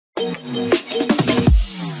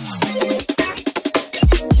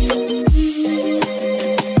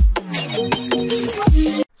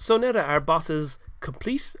So now that our boss is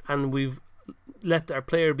complete and we've let our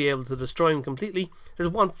player be able to destroy him completely, there's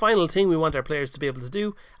one final thing we want our players to be able to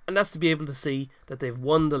do, and that's to be able to see that they've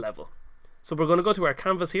won the level. So we're going to go to our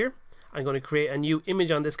canvas here. I'm going to create a new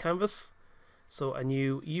image on this canvas. So a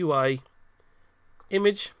new UI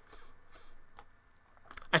image.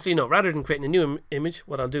 Actually, no, rather than creating a new image,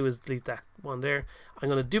 what I'll do is delete that one there. I'm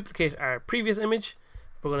going to duplicate our previous image.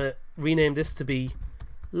 We're going to rename this to be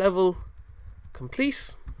level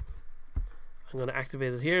complete. I'm going to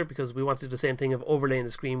activate it here because we want to do the same thing of overlaying the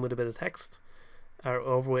screen with a bit of text, or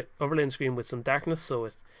overlaying the screen with some darkness so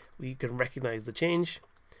we can recognize the change.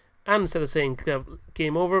 And instead of saying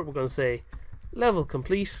game over, we're going to say level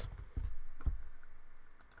complete,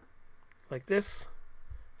 like this.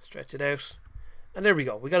 Stretch it out, and there we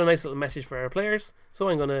go. We got a nice little message for our players. So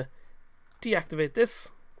I'm going to deactivate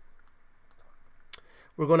this.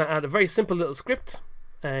 We're going to add a very simple little script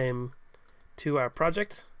to our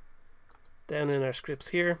project. Down in our scripts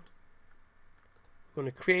here, we're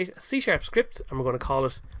going to create a C# script, and we're going to call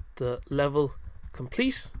it the level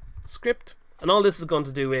complete script. And all this is going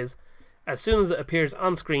to do is, as soon as it appears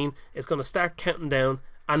on screen, it's going to start counting down,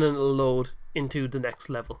 and then it'll load into the next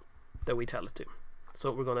level that we tell it to.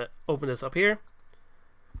 So we're going to open this up here.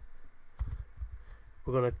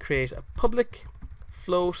 We're going to create a public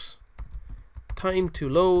float time to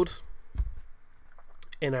load.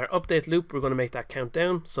 In our update loop, we're going to make that count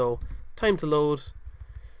down. So time to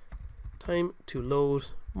load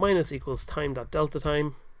minus equals time.delta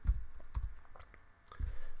time.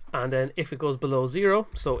 And then if it goes below 0,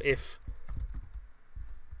 so if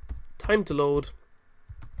time to load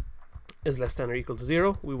is less than or equal to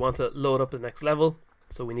 0, we want to load up the next level.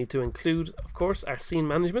 So we need to include, of course, our scene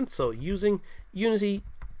management. So using Unity,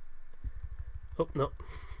 oh no,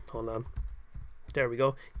 hold on, there we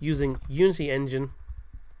go, using Unity engine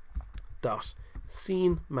dot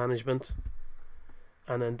scene management,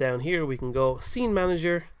 and then down here we can go scene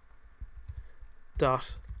manager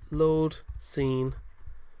dot load scene.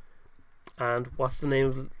 And what's the name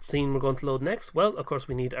of the scene we're going to load next? Well, of course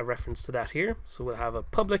we need a reference to that here, so we'll have a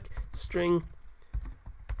public string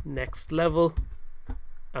next level,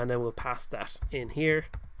 and then we'll pass that in here,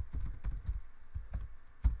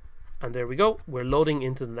 and there we go, we're loading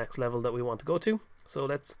into the next level that we want to go to. So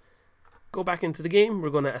let's go back into the game. We're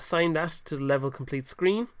going to assign that to the level complete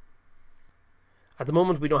screen. At the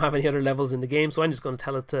moment we don't have any other levels in the game, so I'm just going to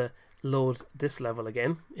tell it to load this level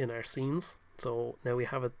again in our scenes. So now we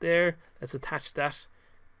have it there. Let's attach that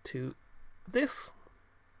to this.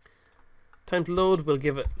 Time to load, we'll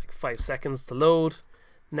give it like 5 seconds to load.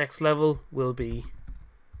 Next level will be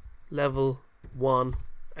level 1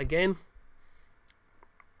 again.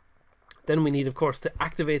 Then we need, of course, to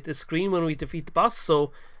activate this screen when we defeat the boss.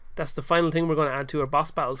 So that's the final thing we're going to add to our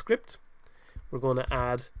boss battle script. We're going to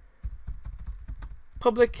add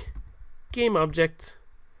public game object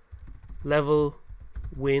level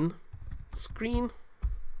win screen,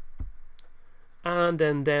 and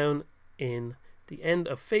then down in the end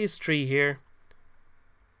of phase 3 here,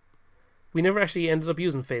 we never actually ended up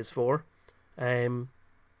using phase 4, so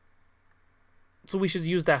we should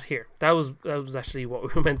use that here. That was actually what we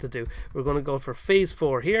were meant to do. We're going to go for phase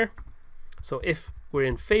 4 here. So if we're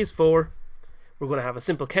in phase 4, we're going to have a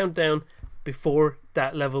simple countdown before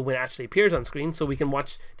that level when it actually appears on screen, so we can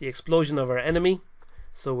watch the explosion of our enemy.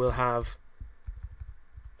 So we'll have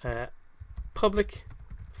public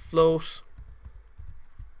float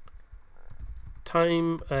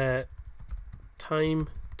time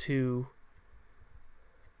to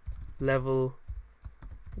level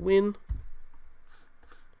win,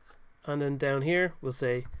 and then down here we'll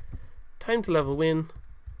say time to level win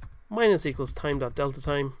minus equals time.delta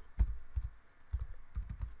time.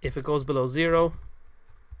 If it goes below 0,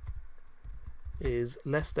 is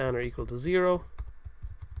less than or equal to 0,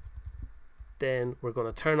 then we're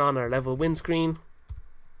going to turn on our level win screen.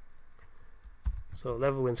 So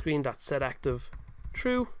level win screen dot set active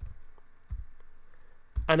true,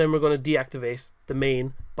 and then we're going to deactivate the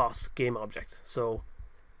main boss game object. So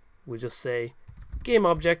we just say game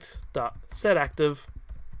object dot set active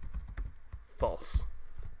false.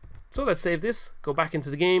 So let's save this, go back into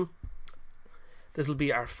the game. This will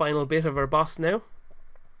be our final bit of our boss now.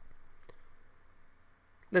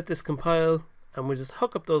 Let this compile, and we'll just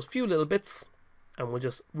hook up those few little bits, and we'll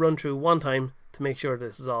just run through one time to make sure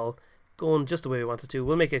this is all going just the way we want it to.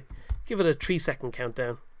 We'll make it, give it a 3-second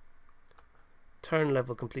countdown. Turn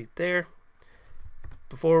level complete there.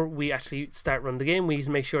 Before we actually start running the game, we need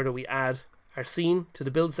to make sure that we add our scene to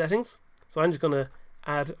the build settings. So I'm just going to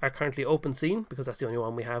add our currently open scene because that's the only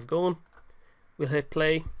one we have going. We'll hit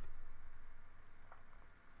play.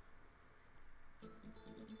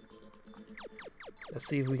 Let's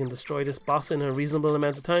see if we can destroy this boss in a reasonable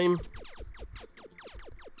amount of time.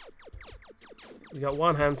 We got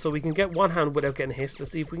one hand, so we can get one hand without getting hit.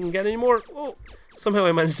 Let's see if we can get any more. Oh, somehow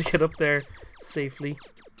I managed to get up there safely.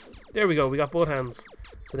 There we go, we got both hands.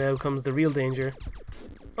 So now comes the real danger.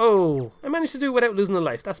 Oh, I managed to do it without losing a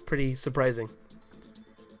life. That's pretty surprising.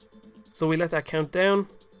 So we let that count down.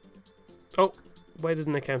 Oh, why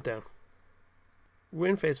didn't it count down? We're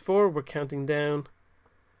in phase 4, we're counting down.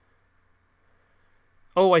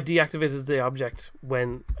 Oh, I deactivated the object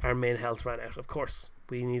when our main health ran out, of course.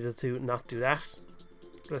 We needed to not do that.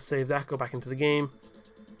 So let's save that, go back into the game.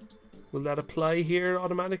 Will that apply here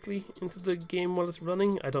automatically into the game while it's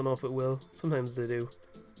running? I don't know if it will. Sometimes they do.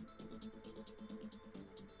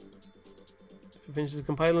 If it finishes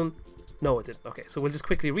compiling. No, it didn't. Okay, so we'll just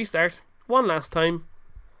quickly restart one last time.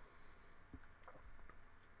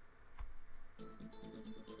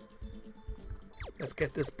 Let's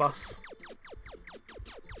get this boss.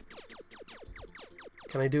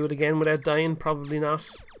 Can I do it again without dying? Probably not.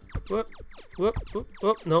 Whoop, whoop, whoop,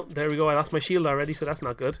 whoop. No, there we go. I lost my shield already, so that's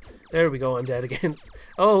not good. There we go. I'm dead again.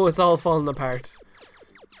 Oh, it's all falling apart.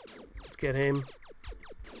 Let's get him.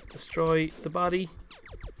 Destroy the body.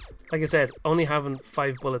 Like I said, only having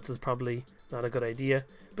 5 bullets is probably not a good idea.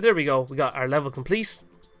 But there we go. We got our level complete.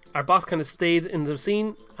 Our boss kind of stayed in the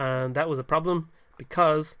scene, and that was a problem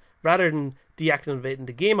because rather than deactivating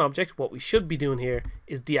the game object, what we should be doing here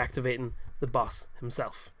is deactivating the boss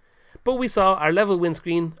himself. But we saw our level win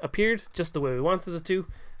screen appeared just the way we wanted it to,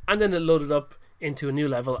 and then it loaded up into a new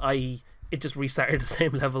level, i.e. it just restarted the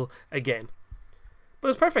same level again. But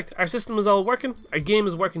it's perfect. Our system is all working, our game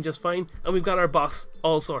is working just fine, and we've got our boss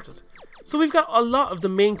all sorted. So we've got a lot of the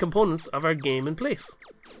main components of our game in place.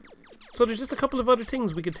 So there's just a couple of other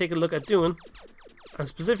things we could take a look at doing, and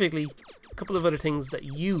specifically a couple of other things that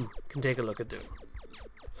you can take a look at doing.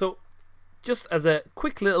 So just as a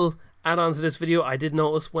quick little add-on to this video, I did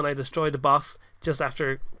notice when I destroyed the boss just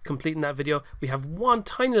after completing that video, we have one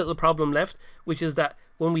tiny little problem left, which is that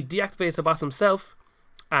when we deactivate the boss himself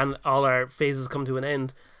and all our phases come to an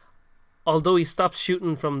end, although he stops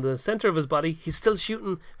shooting from the center of his body, he's still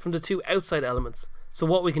shooting from the 2 outside elements. So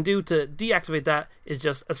what we can do to deactivate that is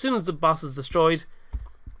just, as soon as the boss is destroyed,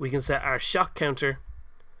 we can set our shock counter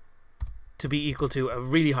to be equal to a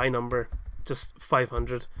really high number, just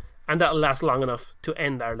 500, and that'll last long enough to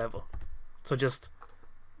end our level. So just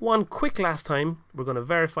one quick last time, we're going to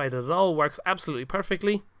verify that it all works absolutely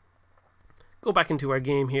perfectly. Go back into our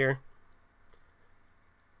game here,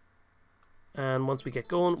 and once we get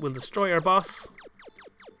going, we'll destroy our boss.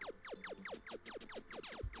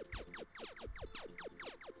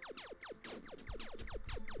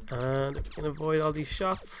 And if we can avoid all these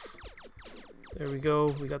shots. There we go,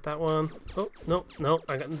 we got that one. Oh, no,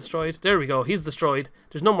 I got him destroyed. There we go, he's destroyed.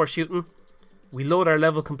 There's no more shooting. We load our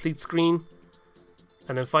level complete screen.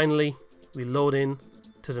 And then finally, we load in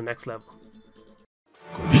to the next level.